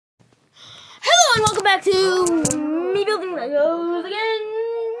Hello and welcome back to me building Legos again.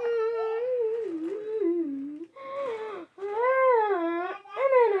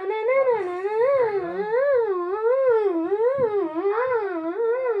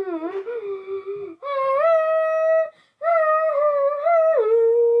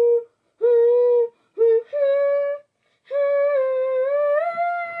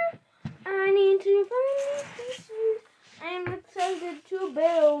 I need to find these pieces. I'm excited to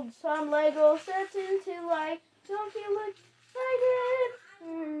build some Lego sets until I don't feel excited.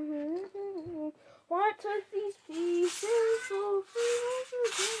 Want to touch these pieces so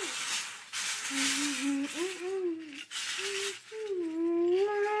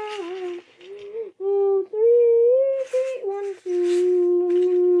one, two.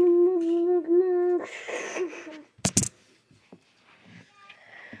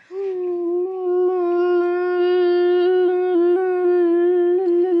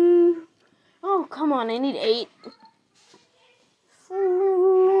 Oh, come on, I need 8.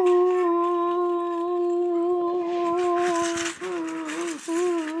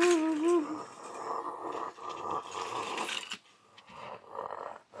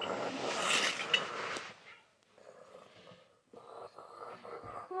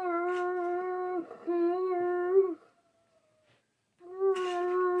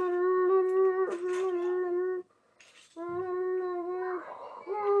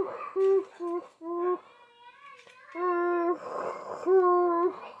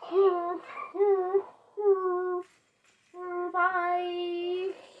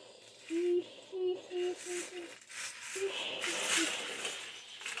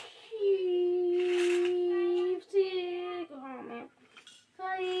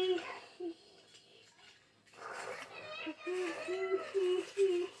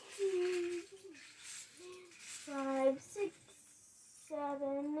 Five, 6, 7,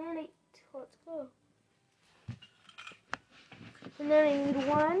 and 8. Let's go. And then I need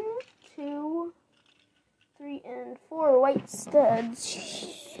 1, 2, 3, and 4 white studs.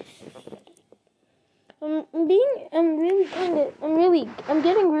 I'm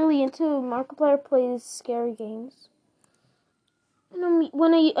getting really into Markiplier Plays Scary Games. And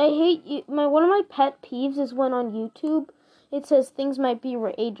one of my pet peeves is when on YouTube it says things might be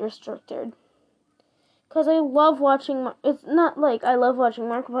age restricted. Cause I love watching. It's not like I love watching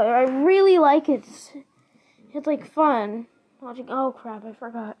Markiplier. I really like it. It's like fun watching. Oh crap! I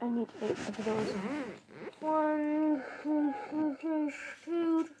forgot. I need to open those. 1, 2,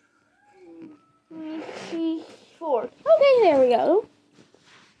 3, 4. Okay, there we go.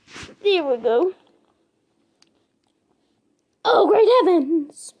 There we go. Oh, great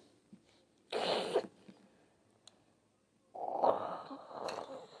heavens!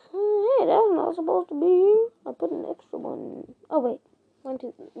 Hey, that's not supposed to be here. I put an extra one. Oh, wait. 1,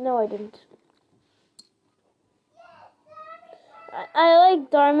 2, 3. No, I didn't. I like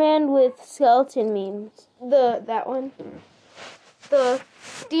Darman with skeleton memes. That one. Do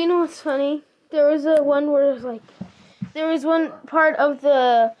you know what's funny? There was one where it was there was one part of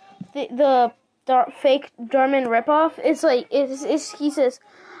the fake Darman ripoff. He says,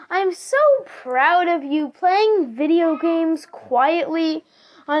 "I'm so proud of you playing video games quietly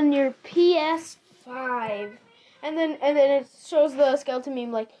on your PS5." And then it shows the skeleton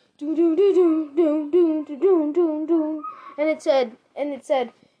meme like do do do do do do do do do, and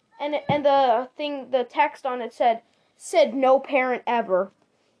the text on it said no parent ever.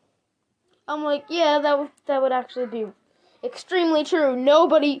 I'm like, yeah, that would actually be extremely true. No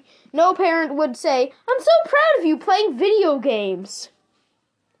parent would say, "I'm so proud of you playing video games."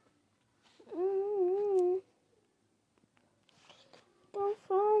 I'm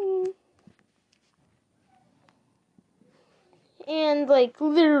fine. And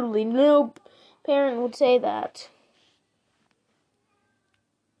literally no parent would say that.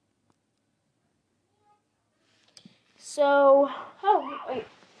 So, oh wait,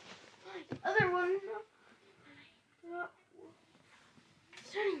 other one.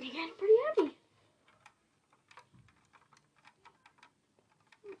 Starting to get pretty heavy.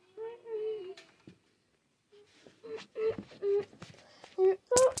 Go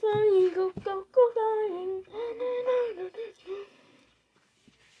flying, go flying.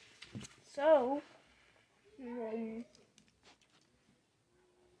 So,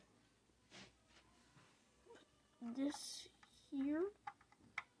 this here,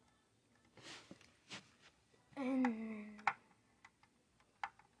 and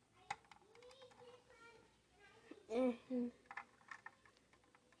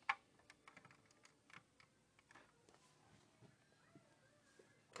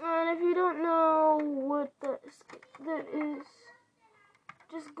if you don't know what that is,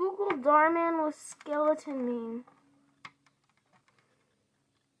 just Google Darman with skeleton meme.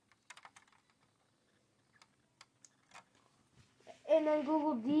 And then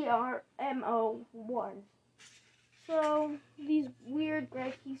Google DRMO1. So, these weird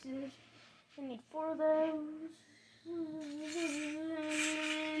gray pieces, I need 4 of those. One,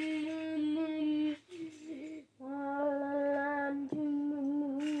 two,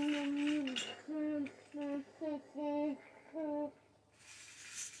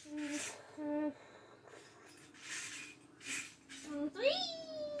 three.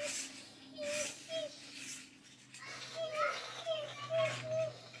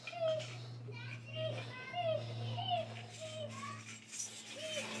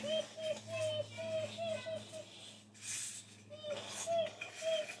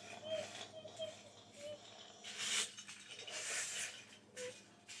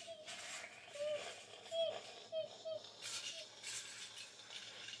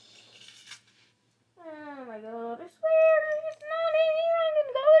 Oh my god, I swear, it's not in here, I'm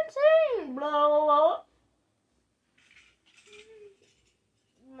gonna go insane! Blah, blah, blah.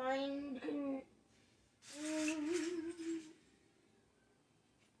 Mind can...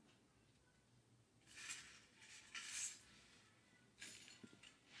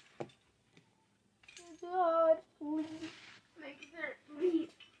 God, please make there be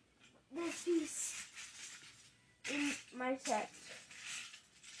this piece in my set.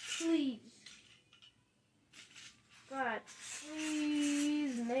 Please. God,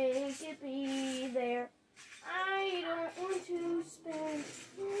 please make it be there. I don't want to spend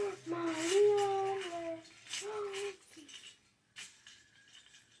money on that.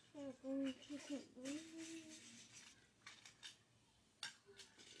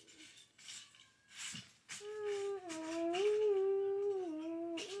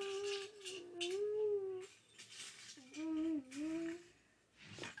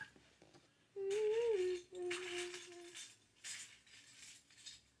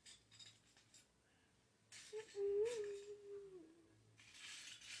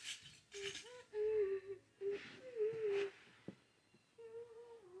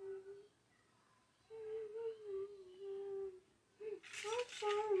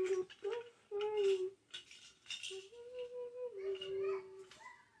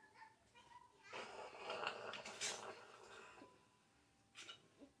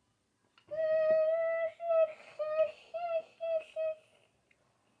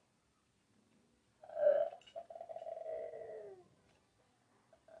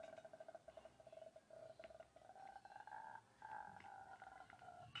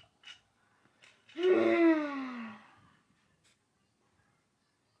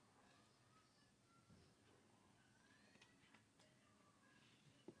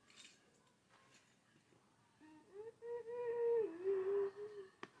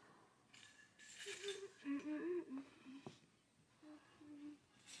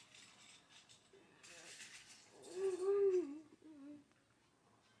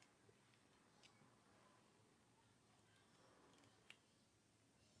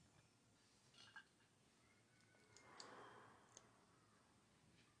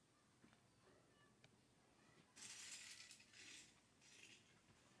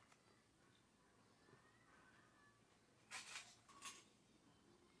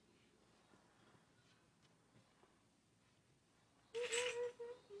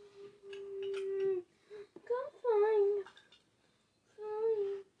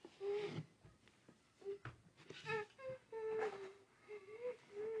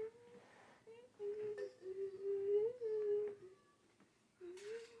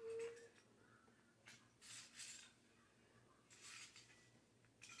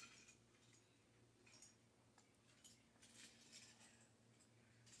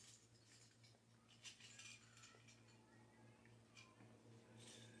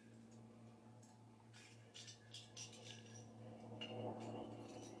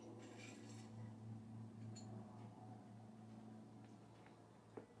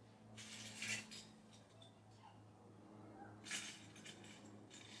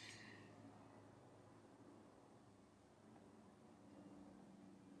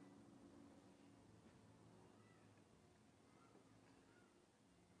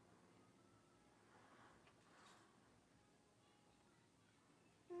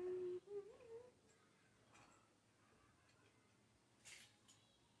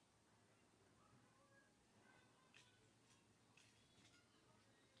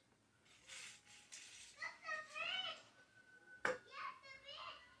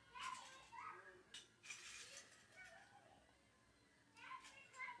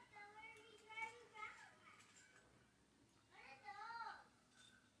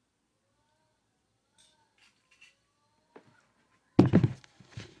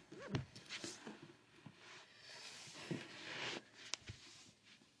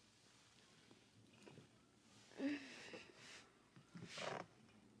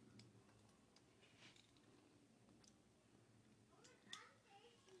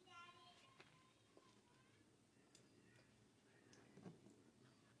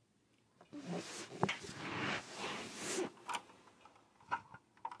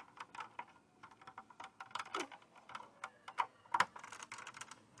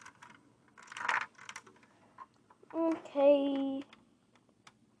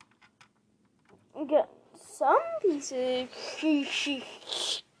 This is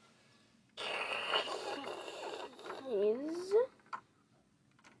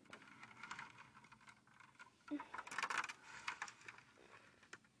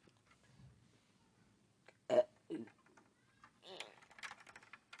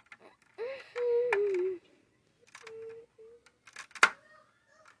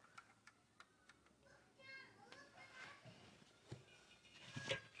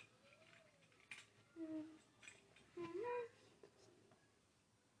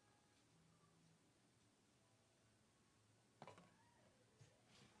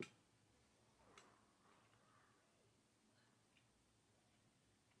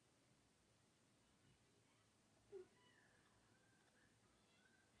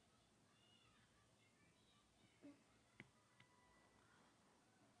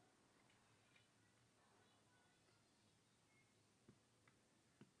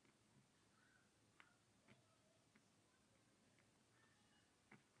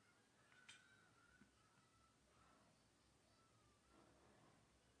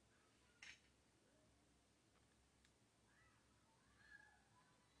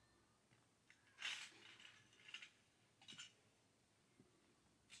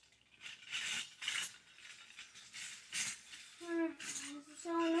so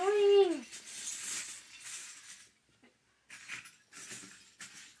annoying.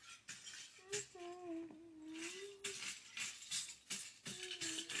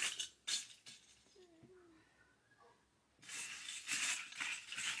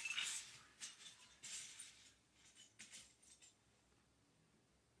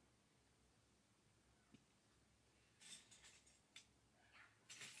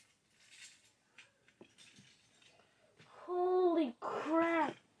 Holy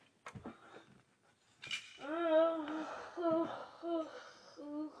crap.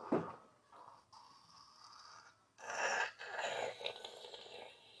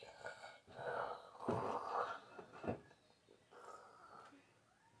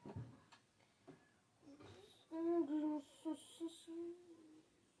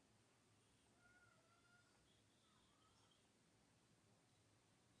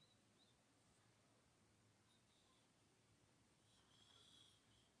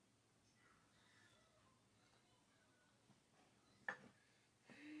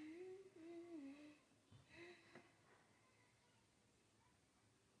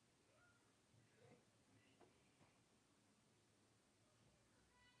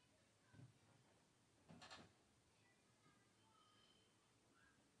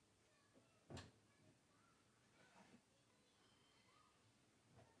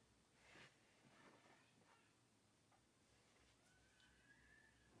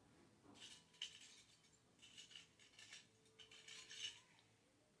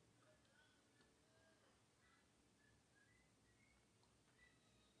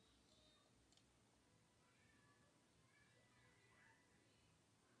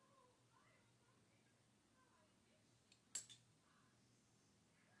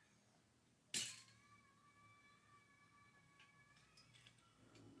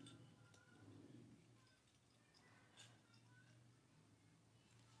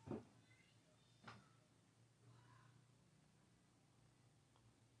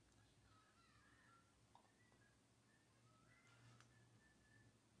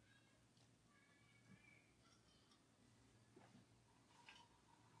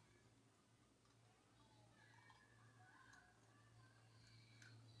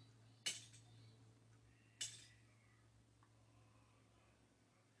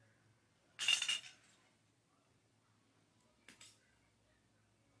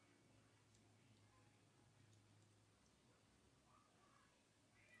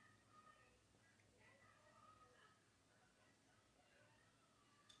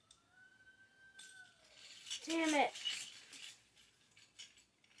 Damn it.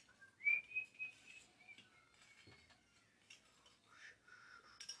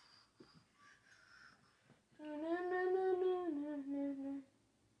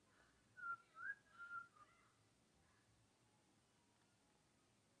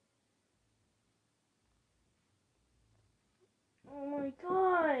 Oh my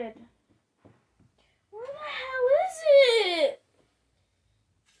god. Where the hell is it?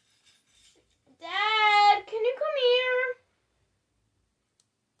 Dad, can you come here?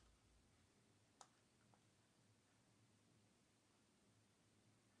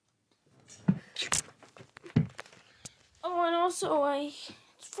 Oh, and also it's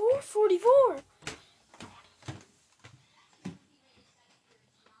 4:44.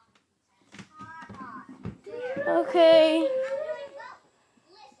 Okay.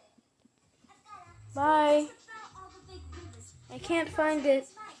 Bye. I can't find it.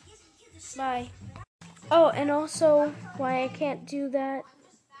 Bye. Oh, and also why I can't do that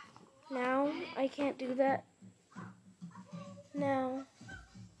now. I can't do that now.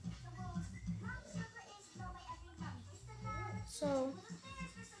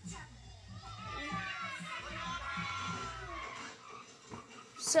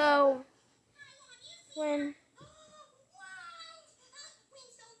 So when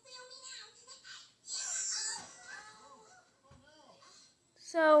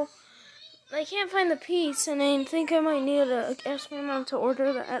so I can't find the piece, and I think I might need to ask my mom to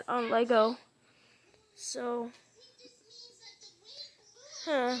order that on Lego. So,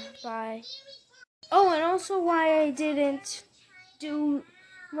 bye. Oh, and also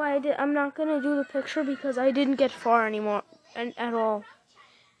I'm not gonna do the picture because I didn't get far anymore at all,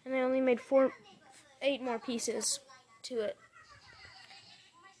 and I only made 8 more pieces to it.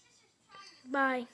 Bye.